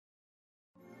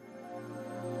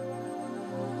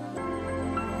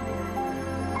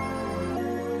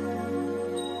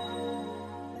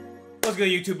What's good,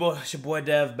 YouTube? It's your boy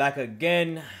Dev back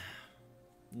again.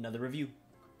 Another review.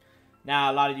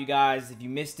 Now, a lot of you guys, if you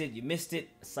missed it, you missed it.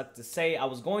 Sucks to say. I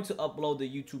was going to upload the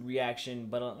YouTube reaction,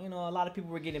 but you know, a lot of people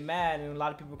were getting mad, and a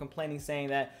lot of people were complaining, saying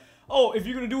that, oh, if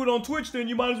you're gonna do it on Twitch, then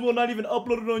you might as well not even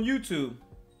upload it on YouTube.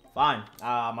 Fine.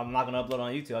 I'm not gonna upload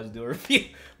on YouTube. I'll just do a review.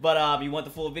 But if you want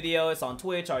the full video, it's on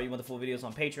Twitch, or you want the full videos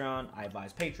on Patreon, I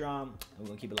advise Patreon. We're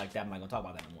gonna keep it like that. I'm not gonna talk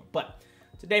about that anymore. But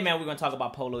today, man, we're gonna talk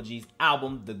about Polo G's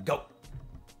album, The GOAT.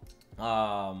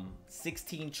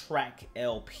 16-track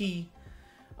LP.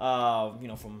 You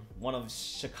know, from one of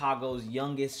Chicago's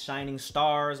youngest shining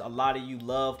stars. A lot of you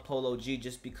love Polo G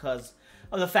just because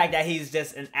of the fact that he's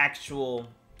just an actual,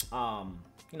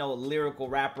 you know, lyrical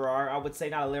rapper, or I would say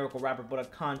not a lyrical rapper, but a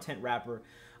content rapper.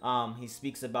 He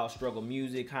speaks about struggle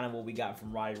music, kind of what we got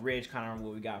from Roddy Ricch, kind of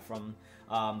what we got from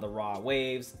the Raw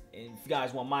Waves. And if you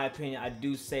guys want my opinion, I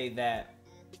do say that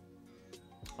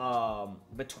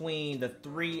between the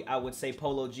three, I would say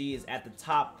Polo G is at the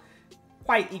top,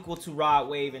 quite equal to Rod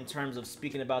Wave in terms of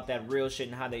speaking about that real shit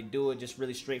and how they do it, just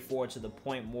really straightforward to the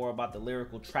point, more about the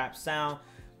lyrical trap sound.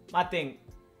 I think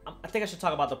I should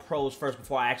talk about the pros first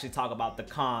before I actually talk about the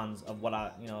cons of what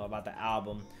about the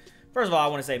album. First of all,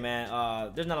 I want to say,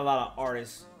 man, there's not a lot of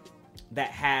artists that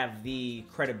have the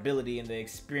credibility and the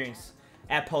experience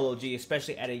at Polo G,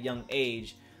 especially at a young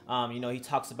age. You know, he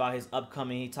talks about his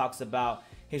upcoming, he talks about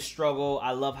his struggle.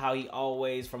 I love how he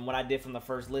always, from what I did from the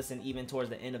first listen, even towards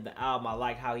the end of the album, I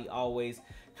like how he always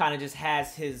kind of just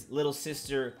has his little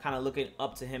sister kind of looking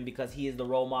up to him because he is the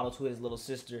role model to his little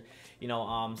sister. You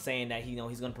know, saying that he's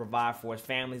going to provide for his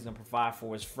family, he's going to provide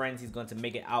for his friends, he's going to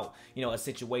make it out, you know, a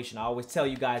situation. I always tell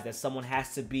you guys that someone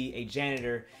has to be a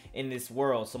janitor in this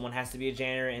world. Someone has to be a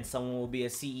janitor, and someone will be a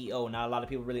CEO. Not a lot of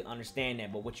people really understand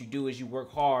that, but what you do is you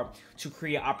work hard to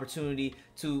create opportunity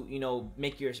to, you know,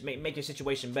 make your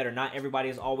situation better. Not everybody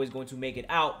is always going to make it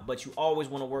out, but you always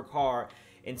want to work hard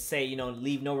and say, you know,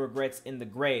 leave no regrets in the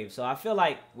grave. So I feel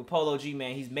like with Polo G,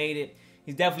 man, he's made it.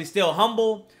 He's definitely still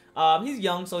humble. He's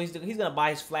young, so he's gonna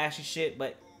buy his flashy shit,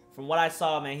 but from what I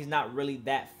saw, man, he's not really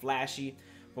that flashy.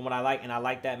 From what I like, and I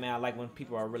like that, man. I like when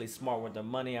people are really smart with their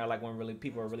money. I like when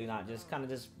people are really not just kind of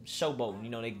just showboating. You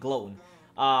know, they gloating.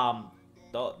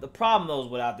 The problem though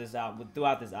without this album,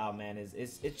 throughout this album, man,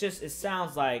 is it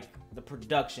sounds like the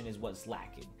production is what's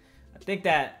lacking. I think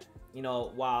that, you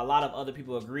know, while a lot of other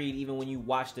people agreed, even when you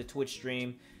watch the Twitch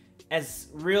stream, as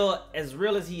real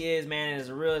as he is, man, and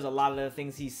as real as a lot of the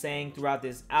things he's saying throughout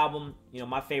this album, you know,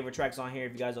 my favorite tracks on here,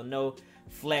 if you guys don't know,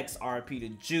 Flex, RP to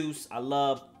Juice. I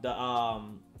love the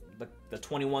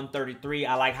 2133.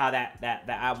 I like how that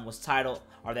album was titled,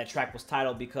 or that track was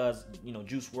titled, because, you know,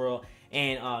 Juice WRLD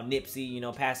and Nipsey, you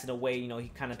know, passing away, you know, he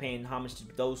kind of paying homage to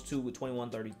those two with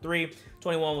 2133.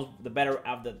 21 was the better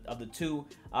of the two.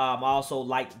 I also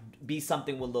like Be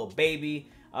Something with Lil Baby.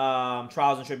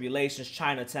 Trials and Tribulations,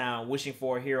 Chinatown, Wishing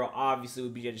for a Hero, obviously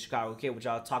would be the Chicago Kid, which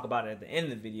I'll talk about at the end of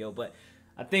the video. But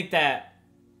I think that,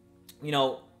 you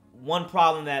know, one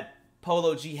problem that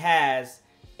Polo G has,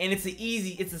 and it's an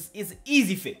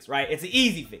easy fix, right? It's an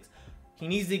easy fix. He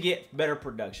needs to get better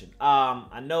production.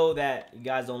 I know that you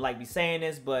guys don't like me saying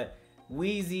this, but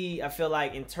Weezy, I feel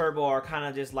like, and Turbo are kind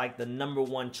of just like the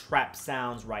 #1 trap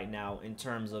sounds right now in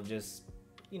terms of just,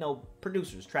 you know,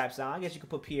 producers, trap sound. I guess you could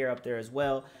put Pierre up there as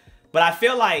well. But I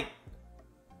feel like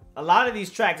a lot of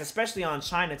these tracks, especially on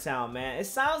Chinatown, man, it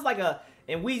sounds like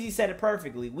and Weezy said it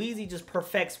perfectly. Weezy just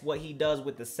perfects what he does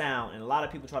with the sound, and a lot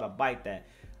of people try to bite that.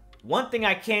 One thing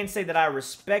I can say that I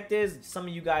respect is, some of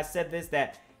you guys said this,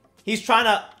 that he's trying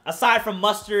to, aside from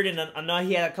Mustard, and I know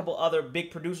he had a couple other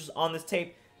big producers on this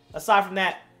tape, aside from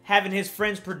that, having his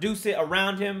friends produce it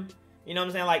around him. You know what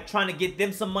I'm saying? Like, trying to get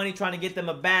them some money, trying to get them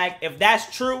a bag. If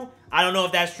that's true, I don't know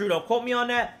if that's true. Don't quote me on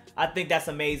that. I think that's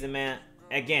amazing, man.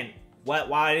 Again,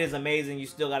 while it is amazing, you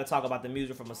still got to talk about the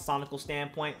music from a sonical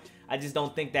standpoint. I just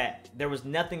don't think that there was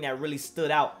nothing that really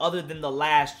stood out other than the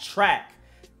last track,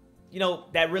 you know,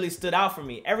 that really stood out for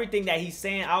me. Everything that he's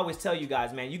saying, I always tell you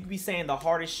guys, man, you could be saying the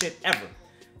hardest shit ever.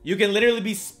 You can literally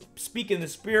be speaking the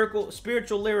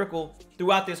spiritual lyrical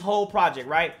throughout this whole project,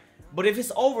 right? But if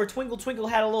it's over, Twinkle Twinkle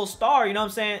had a little star, you know what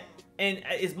I'm saying? And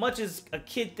as much as a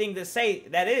kid thing to say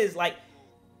that is, like,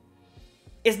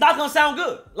 it's not gonna sound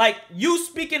good. Like, you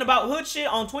speaking about hood shit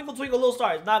on Twinkle Twinkle Little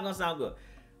Star, it's not gonna sound good.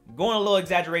 Going a little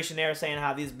exaggeration there, saying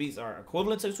how these beats are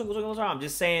equivalent to Twinkle Twinkle Little Star. I'm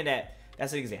just saying that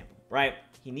that's an example, right?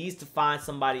 He needs to find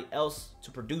somebody else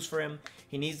to produce for him.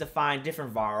 He needs to find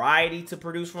different variety to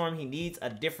produce for him. He needs a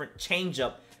different change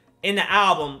up in the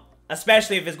album,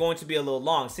 especially if it's going to be a little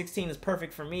long. 16 is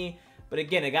perfect for me, but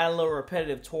again, it got a little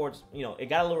repetitive towards, you know, it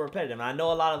got a little repetitive. And I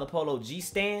know a lot of the Polo G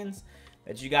stands,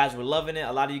 that you guys were loving it.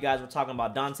 A lot of you guys were talking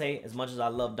about Dante. As much as I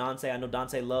love Dante, I know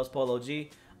Dante loves Polo G.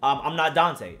 I'm not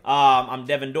Dante. I'm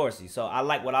Devin Dorsey. So I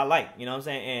like what I like. You know what I'm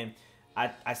saying?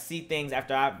 And I see things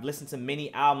after I've listened to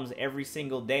many albums every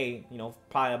single day. You know,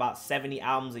 probably about 70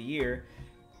 albums a year.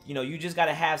 You know, you just got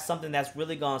to have something that's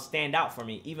really going to stand out for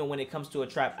me. Even when it comes to a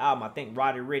trap album, I think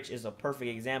Roddy Ricch is a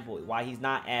perfect example why he's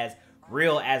not as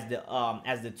real as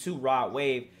the two Rod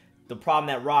Wave. The problem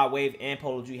that Rod Wave and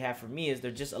Polo G have for me is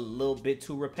they're just a little bit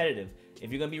too repetitive.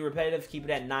 If you're going to be repetitive, keep it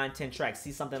at 9-10 tracks.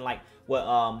 See something like what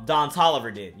Don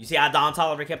Toliver did. You see how Don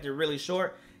Toliver kept it really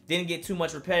short? Didn't get too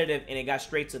much repetitive, and it got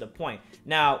straight to the point.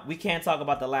 Now, we can't talk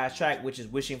about the last track, which is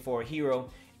Wishing for a Hero.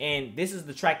 And this is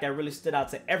the track that really stood out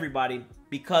to everybody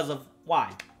because of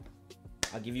why.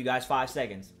 I'll give you guys 5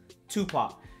 seconds.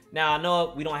 Tupac. Now, I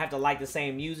know we don't have to like the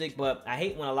same music, but I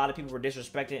hate when a lot of people were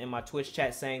disrespected in my Twitch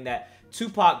chat saying that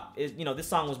Tupac is, you know, this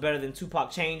song was better than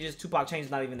Tupac Changes. Tupac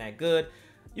Changes not even that good.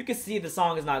 You can see the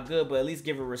song is not good, but at least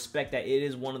give it respect that it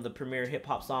is one of the premier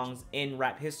hip-hop songs in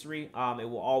rap history. It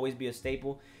will always be a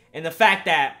staple. And the fact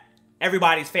that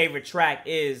everybody's favorite track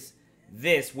is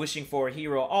this, Wishing for a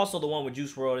Hero. Also, the one with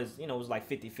Juice WRLD is, you know, it was like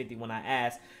 50-50 when I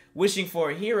asked. Wishing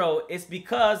for a Hero, it's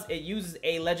because it uses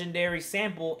a legendary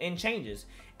sample in Changes.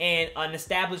 And an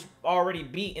established already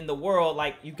beat in the world,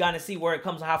 like, you gotta see where it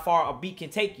comes, how far a beat can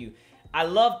take you. I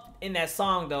love in that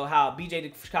song, though, how BJ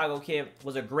the Chicago Kid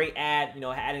was a great ad, you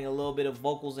know, adding a little bit of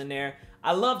vocals in there.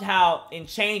 I loved how in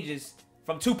Changes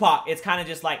from Tupac, it's kind of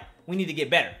just like, we need to get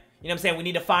better. You know what I'm saying? We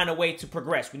need to find a way to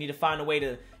progress. We need to find a way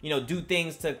to, you know, do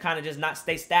things to kind of just not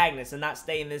stay stagnant and not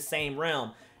stay in this same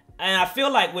realm. And I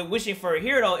feel like with Wishing for a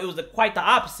Hero, though, it was quite the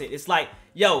opposite. It's like,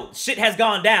 yo, shit has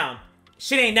gone down.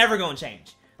 Shit ain't never gonna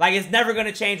change. Like, it's never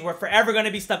gonna change. We're forever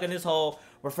gonna be stuck in this hole.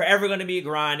 We're forever gonna be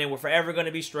grinding. We're forever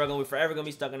gonna be struggling. We're forever gonna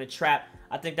be stuck in a trap.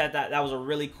 I think that was a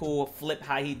really cool flip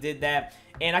how he did that.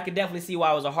 And I could definitely see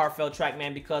why it was a heartfelt track,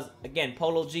 man, because, again,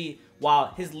 Polo G,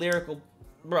 while his lyrical...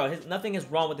 Bro, nothing is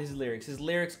wrong with his lyrics. His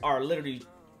lyrics are literally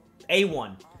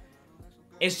A1.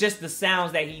 It's just the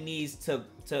sounds that he needs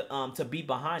to be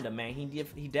behind him, man.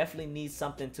 He definitely needs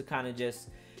something to kind of just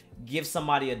give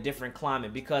somebody a different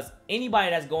climate. Because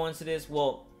anybody that's going to this,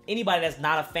 well, anybody that's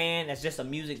not a fan, that's just a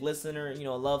music listener, you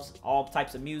know, loves all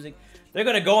types of music, they're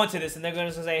going to go into this and they're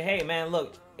going to say, hey, man,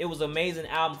 look, it was an amazing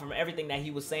album from everything that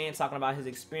he was saying, talking about his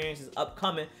experiences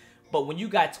upcoming. But when you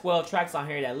got 12 tracks on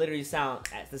here that literally sound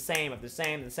the same,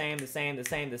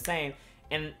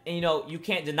 and you know, you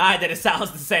can't deny that it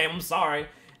sounds the same, I'm sorry.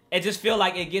 It just feel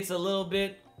like it gets a little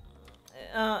bit,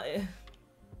 I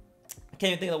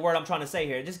can't even think of the word I'm trying to say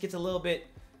here. It just gets a little bit,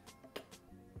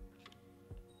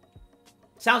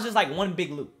 sounds just like one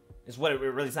big loop, is what it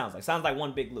really sounds like. Sounds like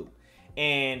one big loop.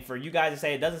 And for you guys to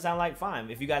say it doesn't sound like,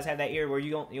 fine. If you guys have that ear where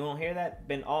you don't hear that,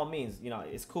 then all means, you know,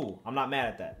 it's cool. I'm not mad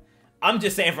at that. I'm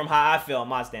just saying from how I feel on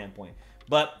my standpoint.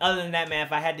 But other than that, man,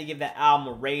 if I had to give that album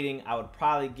a rating, I would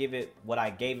probably give it what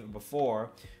I gave it before,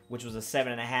 which was a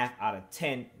 7.5 out of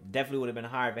 10. Definitely would have been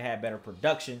higher if it had better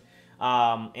production.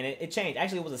 And it changed.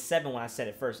 Actually, it was a 7 when I said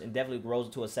it first, and definitely rose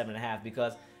to a 7.5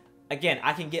 because, again,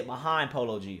 I can get behind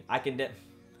Polo G. I can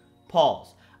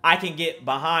pause. I can get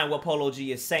behind what Polo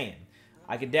G is saying.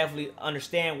 I can definitely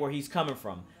understand where he's coming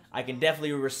from. I can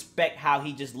definitely respect how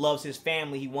he just loves his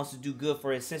family. He wants to do good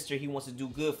for his sister. He wants to do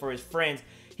good for his friends.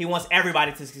 He wants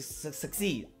everybody to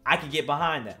succeed. I can get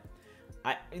behind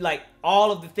that. Like,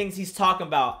 all of the things he's talking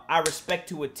about, I respect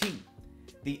to a T.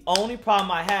 The only problem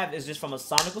I have is just from a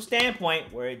sonical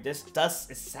standpoint where it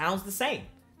sounds the same.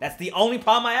 That's the only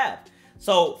problem I have.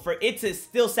 So for it to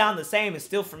still sound the same and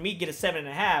still for me get a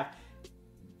 7.5,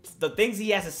 the things he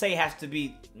has to say has to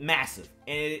be massive.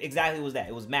 And it exactly was that.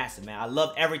 It was massive, man. I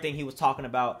loved everything he was talking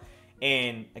about.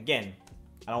 And again,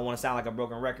 I don't want to sound like a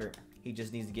broken record. He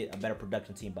just needs to get a better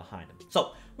production team behind him.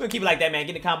 So we're gonna keep it like that, man.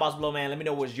 Get in the comment box below, man. Let me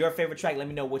know what's your favorite track. Let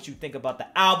me know what you think about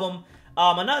the album.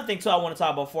 Another thing too I want to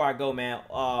talk about before I go, man.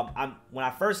 When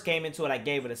I first came into it, I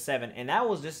gave it a 7, and that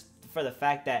was just for the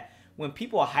fact that when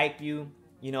people hype you,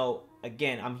 you know,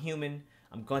 again, I'm human.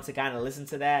 I'm going to kind of listen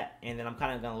to that, and then I'm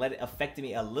kind of going to let it affect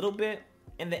me a little bit.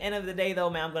 In the end of the day, though,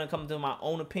 man, I'm going to come to my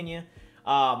own opinion.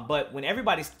 But when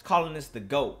everybody's calling this the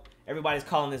GOAT, everybody's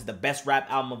calling this the best rap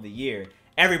album of the year,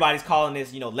 everybody's calling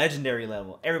this, you know, legendary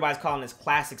level, everybody's calling this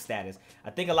classic status, I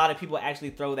think a lot of people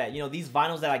actually throw that, you know, these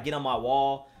vinyls that I get on my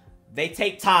wall, they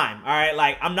take time, all right?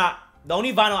 Like, the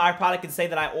only vinyl I probably can say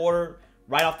that I ordered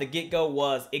right off the get-go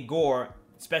was Igor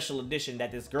special edition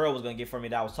that this girl was going to get for me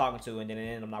that I was talking to, and then it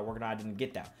ended up not working out. I didn't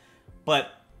get that. But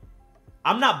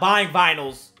I'm not buying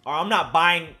vinyls, or I'm not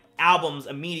buying albums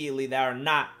immediately that are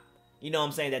not, you know what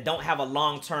I'm saying, that don't have a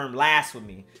long-term last with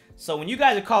me. So when you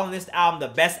guys are calling this album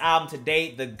the best album to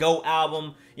date, the GOAT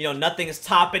album, you know, nothing is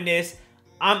topping this.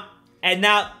 I'm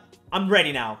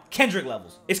ready now. Kendrick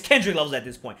levels. It's Kendrick levels at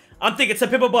this point. I'm thinking To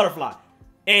Pimp a Butterfly.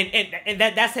 And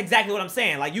that's exactly what I'm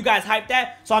saying. Like, you guys hyped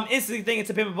that, so I'm instantly thinking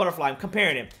To Pimp a Butterfly. I'm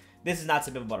comparing it. This is not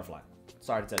To Pimp a Butterfly.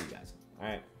 Sorry to tell you guys.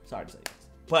 Alright? Sorry to tell you guys.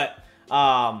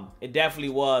 But it definitely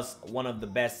was one of the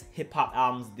best hip-hop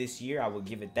albums this year. I will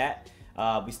give it that.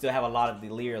 We still have a lot of the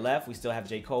Lyrical left. We still have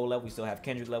J. Cole left. We still have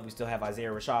Kendrick left. We still have Isaiah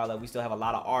Rashad left. We still have a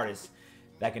lot of artists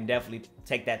that can definitely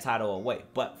take that title away.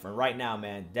 But for right now,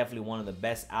 man, definitely one of the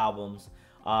best albums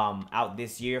out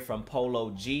this year from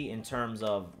Polo G in terms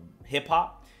of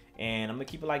hip-hop. And I'm going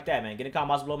to keep it like that, man. Get in the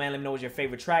comments below, man. Let me know what's your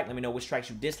favorite track. Let me know which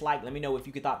tracks you dislike. Let me know if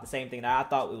you thought the same thing that I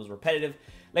thought. It was repetitive.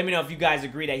 Let me know if you guys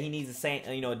agree that he needs the same,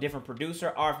 you know, a different producer,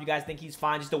 or if you guys think he's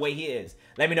fine just the way he is.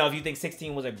 Let me know if you think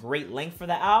 16 was a great length for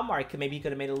the album, or maybe he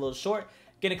could have made it a little short.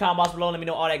 Get in the comments below. Let me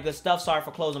know all that good stuff. Sorry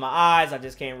for closing my eyes. I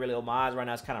just can't really open my eyes right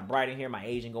now. It's kind of bright in here. My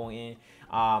agent going in.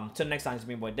 Till next time, it's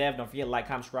me, boy Dev. Don't forget to like,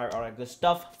 comment, subscribe, all that good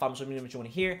stuff. Follow me, what you want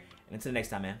to hear. And until next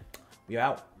time, man, we are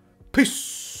out.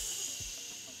 Peace.